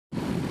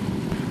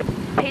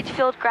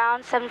Pagefield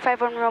ground,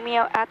 751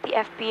 Romeo at the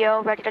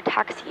FBO, ready to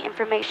taxi.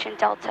 Information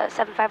Delta,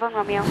 751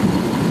 Romeo.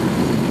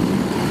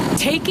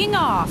 Taking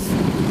off.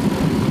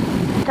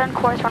 Done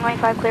course, runway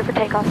 5, clear for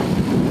takeoff.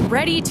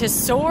 Ready to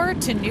soar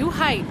to new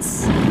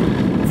heights.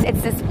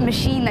 It's this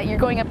machine that you're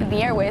going up in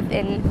the air with,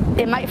 and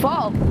it might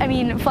fall. I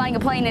mean, flying a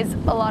plane is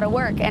a lot of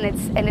work, and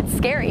it's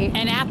scary.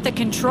 And at the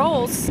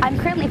controls, I'm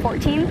currently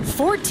 14.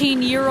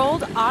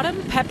 14-year-old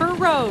Autumn Pepper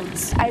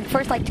Rhodes. I'd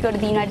first like to go to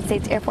the United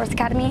States Air Force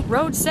Academy.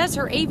 Rhodes says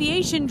her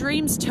aviation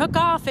dreams took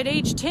off at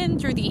age 10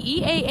 through the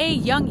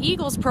EAA Young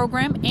Eagles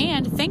program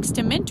and thanks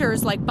to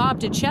mentors like Bob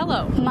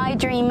DiCello. My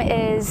dream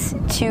is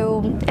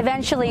to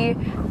eventually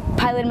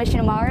pilot a mission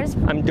to Mars.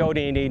 I'm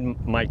donating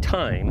my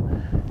time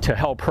to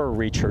help her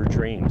reach her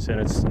dreams, and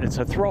it's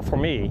a thrill for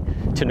me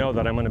to know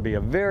that I'm going to be a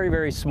very,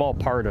 very small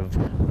part of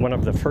one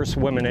of the first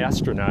women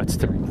astronauts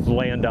to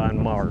land on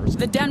Mars.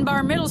 The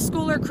Dunbar Middle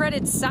Schooler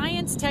credits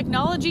science,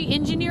 technology,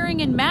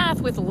 engineering, and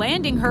math with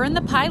landing her in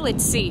the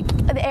pilot's seat.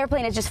 The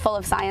airplane is just full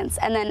of science,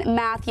 and then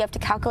math, you have to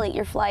calculate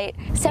your flight.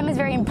 STEM is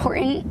very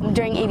important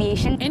during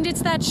aviation. And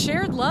it's that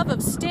shared love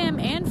of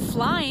STEM and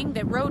flying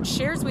that Rhodes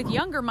shares with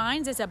younger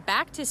minds as a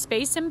Back to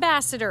Space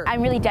ambassador.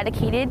 I'm really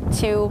dedicated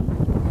to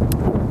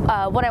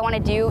what I want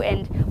to do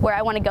and where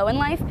I want to go in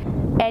life,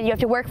 and you have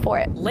to work for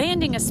it.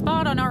 Landing a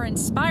spot on our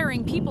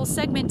Inspiring People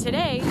segment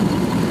today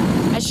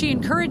as she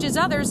encourages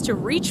others to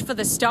reach for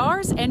the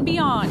stars and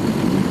beyond.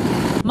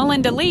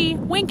 Melinda Lee,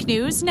 Wink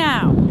News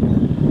Now.